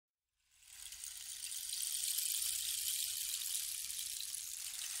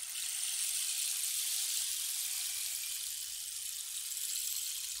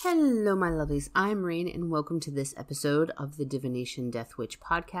Hello, my lovelies. I'm Rayne, and welcome to this episode of the Divination Death Witch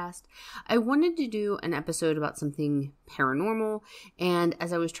podcast. I wanted to do an episode about something paranormal, and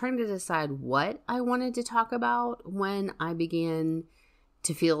as I was trying to decide what I wanted to talk about, when I began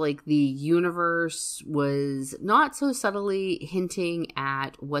to feel like the universe was not so subtly hinting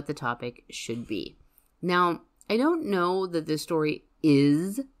at what the topic should be. Now, I don't know that this story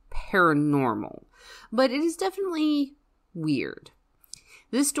is paranormal, but it is definitely weird.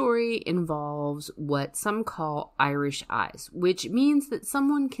 This story involves what some call Irish eyes, which means that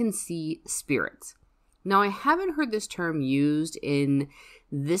someone can see spirits. Now, I haven't heard this term used in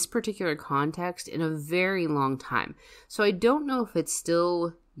this particular context in a very long time, so I don't know if it's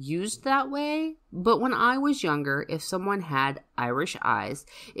still used that way, but when I was younger, if someone had Irish eyes,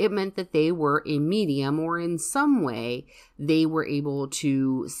 it meant that they were a medium, or in some way, they were able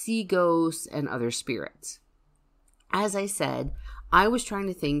to see ghosts and other spirits. As I said, I was trying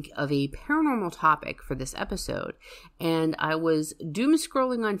to think of a paranormal topic for this episode, and I was doom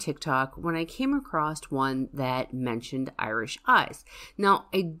scrolling on TikTok when I came across one that mentioned Irish eyes. Now,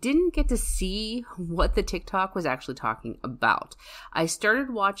 I didn't get to see what the TikTok was actually talking about. I started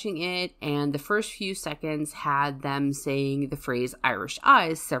watching it, and the first few seconds had them saying the phrase Irish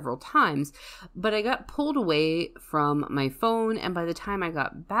eyes several times, but I got pulled away from my phone, and by the time I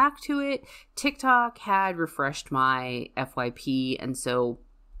got back to it, TikTok had refreshed my FYP, and so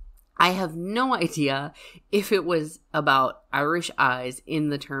I have no idea if it was about Irish eyes in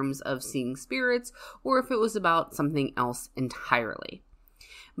the terms of seeing spirits or if it was about something else entirely.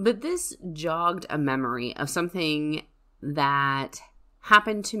 But this jogged a memory of something that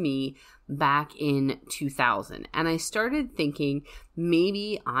happened to me back in 2000. And I started thinking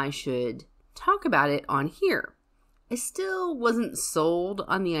maybe I should talk about it on here. I still wasn't sold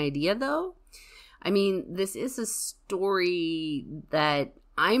on the idea though. I mean, this is a story that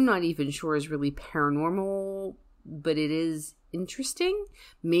I'm not even sure is really paranormal, but it is interesting.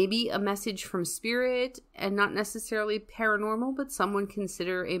 Maybe a message from spirit and not necessarily paranormal, but someone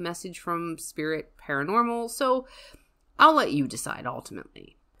consider a message from spirit paranormal. So I'll let you decide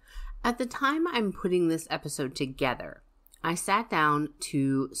ultimately. At the time I'm putting this episode together, I sat down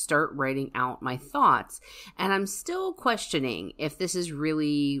to start writing out my thoughts, and I'm still questioning if this is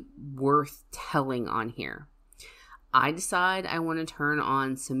really worth telling on here. I decide I want to turn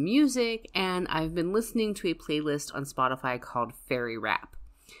on some music, and I've been listening to a playlist on Spotify called Fairy Rap.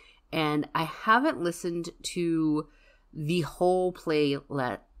 And I haven't listened to the whole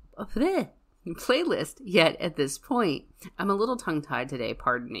playlist yet at this point. I'm a little tongue-tied today,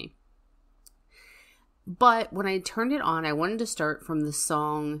 pardon me. But when I turned it on, I wanted to start from the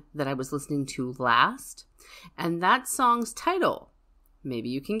song that I was listening to last. And that song's title, maybe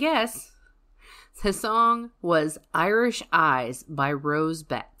you can guess. The song was Irish Eyes by Rose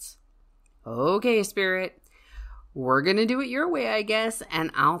Betts. Okay, Spirit, we're going to do it your way, I guess,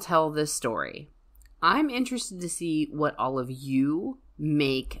 and I'll tell this story. I'm interested to see what all of you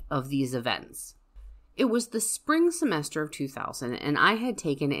make of these events. It was the spring semester of 2000, and I had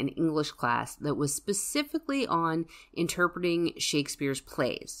taken an English class that was specifically on interpreting Shakespeare's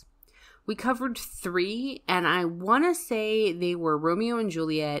plays. We covered 3, and I want to say they were Romeo and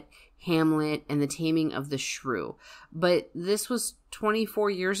Juliet, Hamlet, and The Taming of the Shrew. But this was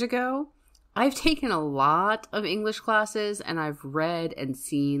 24 years ago. I've taken a lot of English classes, and I've read and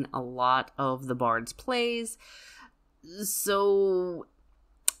seen a lot of the Bard's plays. So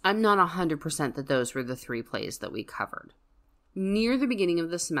I'm not 100% that those were the 3 plays that we covered. Near the beginning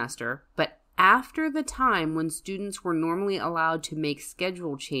of the semester, but after the time when students were normally allowed to make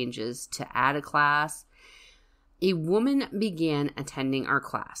schedule changes to add a class, a woman began attending our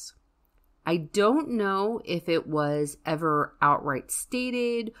class. I don't know if it was ever outright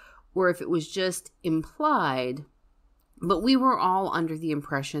stated or if it was just implied, but we were all under the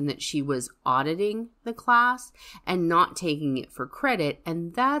impression that she was auditing the class and not taking it for credit,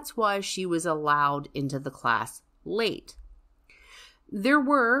 and that's why she was allowed into the class late. There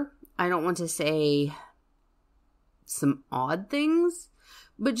were, I don't want to say some odd things,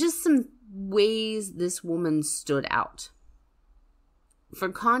 but just some ways this woman stood out. For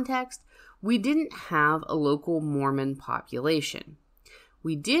context, we didn't have a local Mormon population.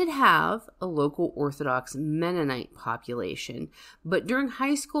 We did have a local Orthodox Mennonite population, but during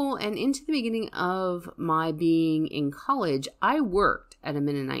high school and into the beginning of my being in college, I worked at a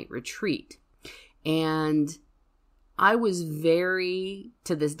Mennonite retreat, and I was very,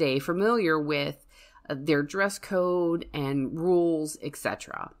 to this day, familiar with their dress code and rules,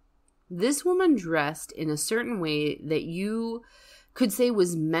 etc. This woman dressed in a certain way that you could say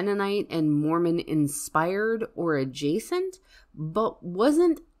was Mennonite and Mormon inspired or adjacent, but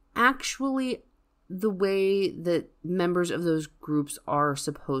wasn't actually the way that members of those groups are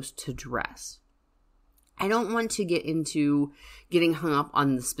supposed to dress. I don't want to get into getting hung up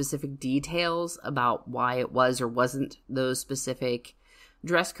on the specific details about why it was or wasn't those specific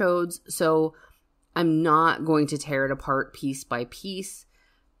dress codes, so I'm not going to tear it apart piece by piece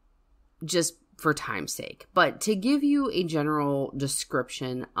just for time's sake. But to give you a general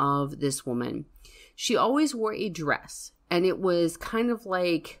description of this woman, she always wore a dress, and it was kind of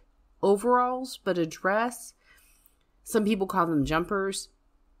like overalls, but a dress. Some people call them jumpers.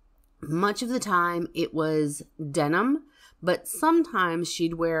 Much of the time it was denim, but sometimes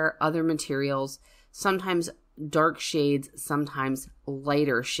she'd wear other materials, sometimes dark shades, sometimes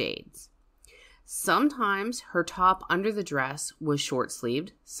lighter shades. Sometimes her top under the dress was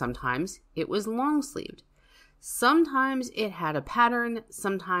short-sleeved, sometimes it was long-sleeved. Sometimes it had a pattern,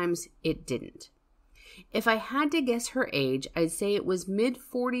 sometimes it didn't. If I had to guess her age, I'd say it was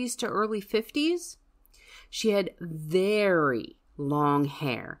mid-40s to early 50s. She had very long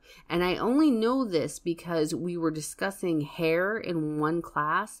hair, and I only know this because we were discussing hair in one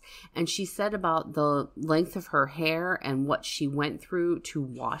class, and she said about the length of her hair and what she went through to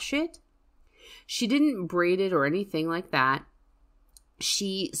wash it. She didn't braid it or anything like that.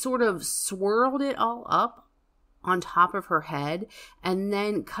 She sort of swirled it all up on top of her head and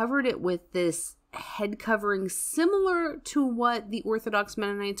then covered it with this head covering similar to what the Orthodox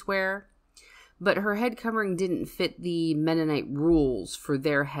Mennonites wear. But her head covering didn't fit the Mennonite rules for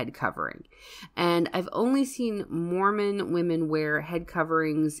their head covering. And I've only seen Mormon women wear head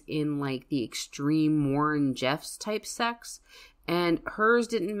coverings in like the extreme Warren Jeffs type sects, and hers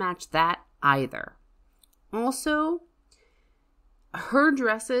didn't match that either. Also, her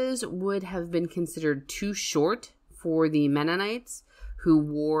dresses would have been considered too short for the Mennonites, who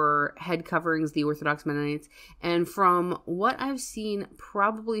wore head coverings, the Orthodox Mennonites, and from what I've seen,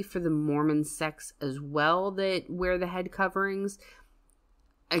 probably for the Mormon sects as well that wear the head coverings,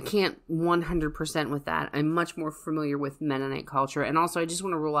 I can't 100% with that. I'm much more familiar with Mennonite culture, and also I just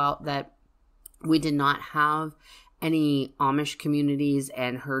want to rule out that we did not have any Amish communities,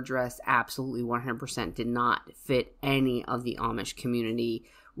 and her dress absolutely 100% did not fit any of the Amish community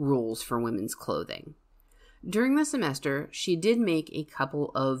rules for women's clothing. During the semester, she did make a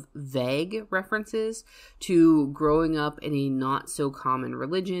couple of vague references to growing up in a not-so-common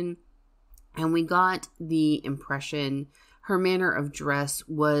religion, and we got the impression her manner of dress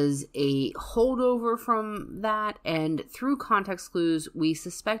was a holdover from that, and through context clues, we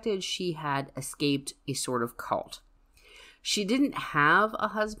suspected she had escaped a sort of cult. She didn't have a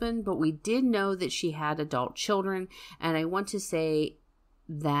husband, but we did know that she had adult children, and I want to say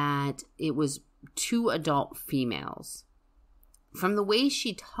that it was 2 adult females. From the way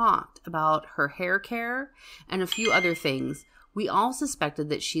she talked about her hair care and a few other things, we all suspected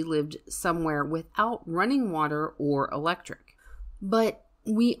that she lived somewhere without running water or electric. But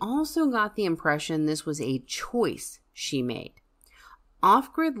we also got the impression this was a choice she made.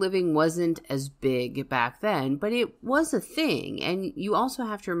 Off-grid living wasn't as big back then, but it was a thing, and you also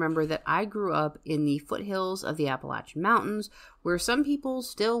have to remember that I grew up in the foothills of the Appalachian Mountains, where some people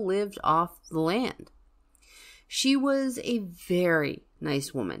still lived off the land. She was a very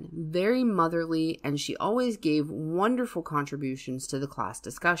nice woman, very motherly, and she always gave wonderful contributions to the class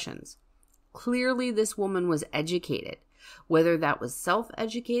discussions. Clearly, this woman was educated. Whether that was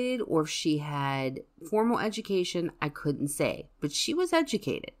self-educated or if she had formal education, I couldn't say, but she was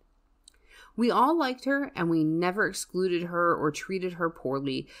educated. We all liked her, and we never excluded her or treated her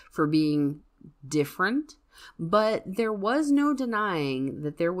poorly for being different, but there was no denying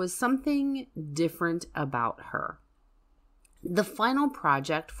that there was something different about her. The final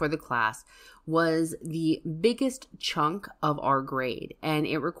project for the class was the biggest chunk of our grade, and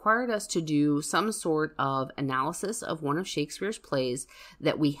it required us to do some sort of analysis of one of Shakespeare's plays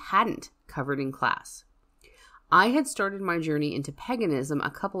that we hadn't covered in class. I had started my journey into paganism a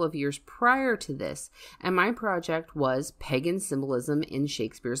couple of years prior to this, and my project was Pagan Symbolism in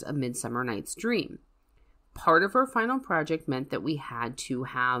Shakespeare's A Midsummer Night's Dream. Part of our final project meant that we had to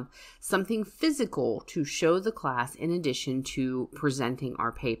have something physical to show the class in addition to presenting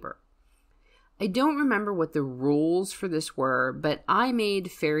our paper. I don't remember what the rules for this were, but I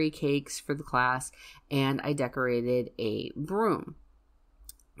made fairy cakes for the class and I decorated a broom.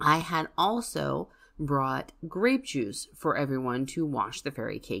 I had also brought grape juice for everyone to wash the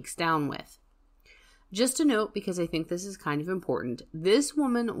fairy cakes down with. Just a note, because I think this is kind of important, this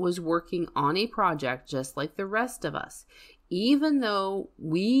woman was working on a project just like the rest of us, even though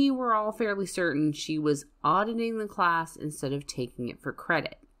we were all fairly certain she was auditing the class instead of taking it for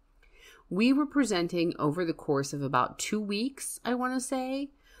credit. We were presenting over the course of about 2 weeks, I want to say,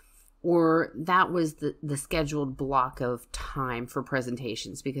 or that was the scheduled block of time for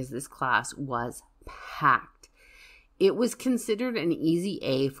presentations because this class was packed. It was considered an easy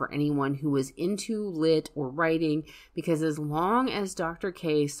A for anyone who was into lit or writing because as long as Dr.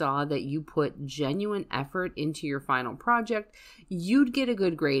 K saw that you put genuine effort into your final project, you'd get a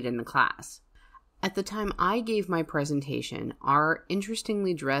good grade in the class. At the time I gave my presentation, our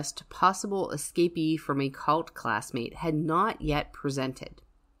interestingly dressed possible escapee from a cult classmate had not yet presented.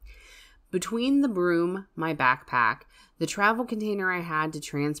 Between the broom, my backpack, the travel container I had to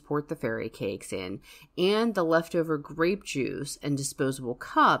transport the fairy cakes in, and the leftover grape juice and disposable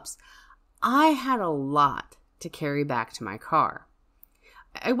cups, I had a lot to carry back to my car.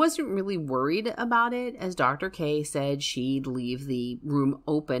 I wasn't really worried about it, as Dr. K said she'd leave the room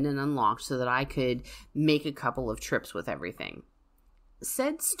open and unlocked so that I could make a couple of trips with everything.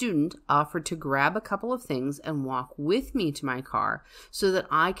 Said student offered to grab a couple of things and walk with me to my car so that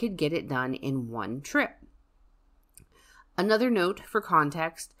I could get it done in one trip. Another note for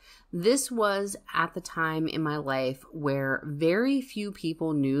context, this was at the time in my life where very few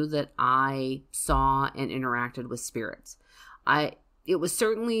people knew that I saw and interacted with spirits. It was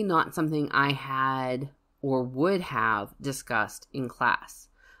certainly not something I had or would have discussed in class.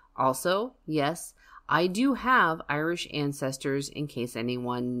 Also, yes, I do have Irish ancestors in case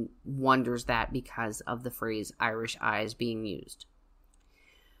anyone wonders that because of the phrase Irish eyes being used.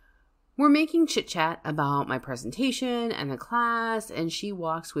 We're making chit-chat about my presentation and the class, and she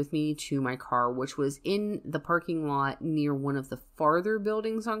walks with me to my car, which was in the parking lot near one of the farther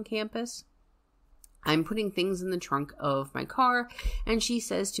buildings on campus. I'm putting things in the trunk of my car, and she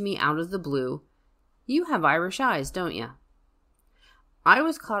says to me out of the blue, "You have Irish eyes, don't you?" I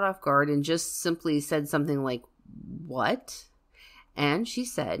was caught off guard and just simply said something like, "What?" And she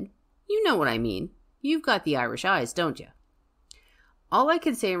said, "You know what I mean. You've got the Irish eyes, don't you?" All I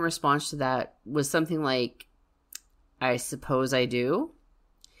could say in response to that was something like, "I suppose I do."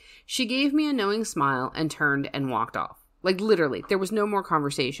 She gave me a knowing smile and turned and walked off. Like literally, there was no more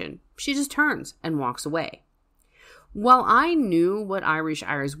conversation. She just turns and walks away. While I knew what Irish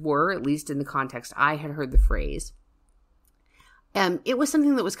eyes were, at least in the context I had heard the phrase, it was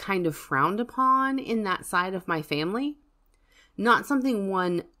something that was kind of frowned upon in that side of my family. Not something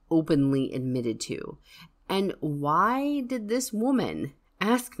one openly admitted to. And why did this woman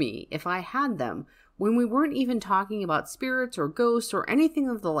ask me if I had them when we weren't even talking about spirits or ghosts or anything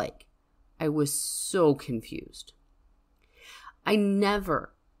of the like? I was so confused. I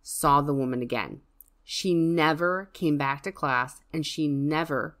never saw the woman again. She never came back to class, and she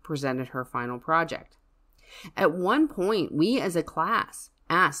never presented her final project. At one point, we as a class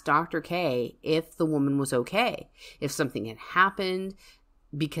asked Dr. K if the woman was okay, if something had happened,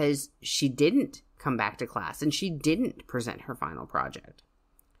 because she didn't come back to class and she didn't present her final project.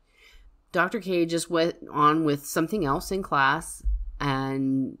 Dr. K just went on with something else in class,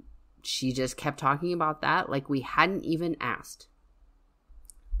 and she just kept talking about that like we hadn't even asked.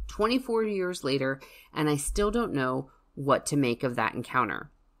 24 years later, and I still don't know what to make of that encounter.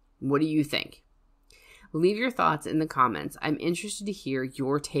 What do you think? Leave your thoughts in the comments. I'm interested to hear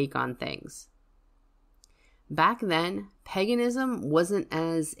your take on things. Back then, paganism wasn't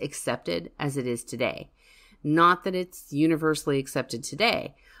as accepted as it is today. Not that it's universally accepted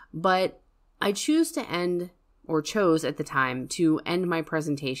today, but I chose at the time to end my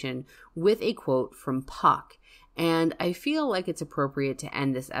presentation with a quote from Puck, and I feel like it's appropriate to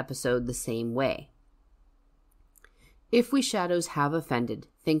end this episode the same way. "If we shadows have offended,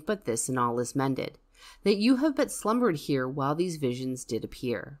 think but this and all is mended, that you have but slumbered here while these visions did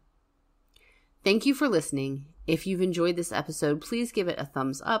appear." Thank you for listening. If you've enjoyed this episode, please give it a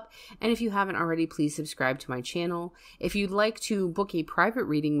thumbs up. And if you haven't already, please subscribe to my channel. If you'd like to book a private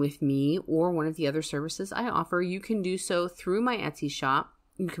reading with me or one of the other services I offer, you can do so through my Etsy shop.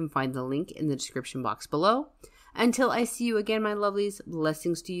 You can find the link in the description box below. Until I see you again, my lovelies,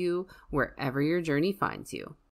 blessings to you wherever your journey finds you.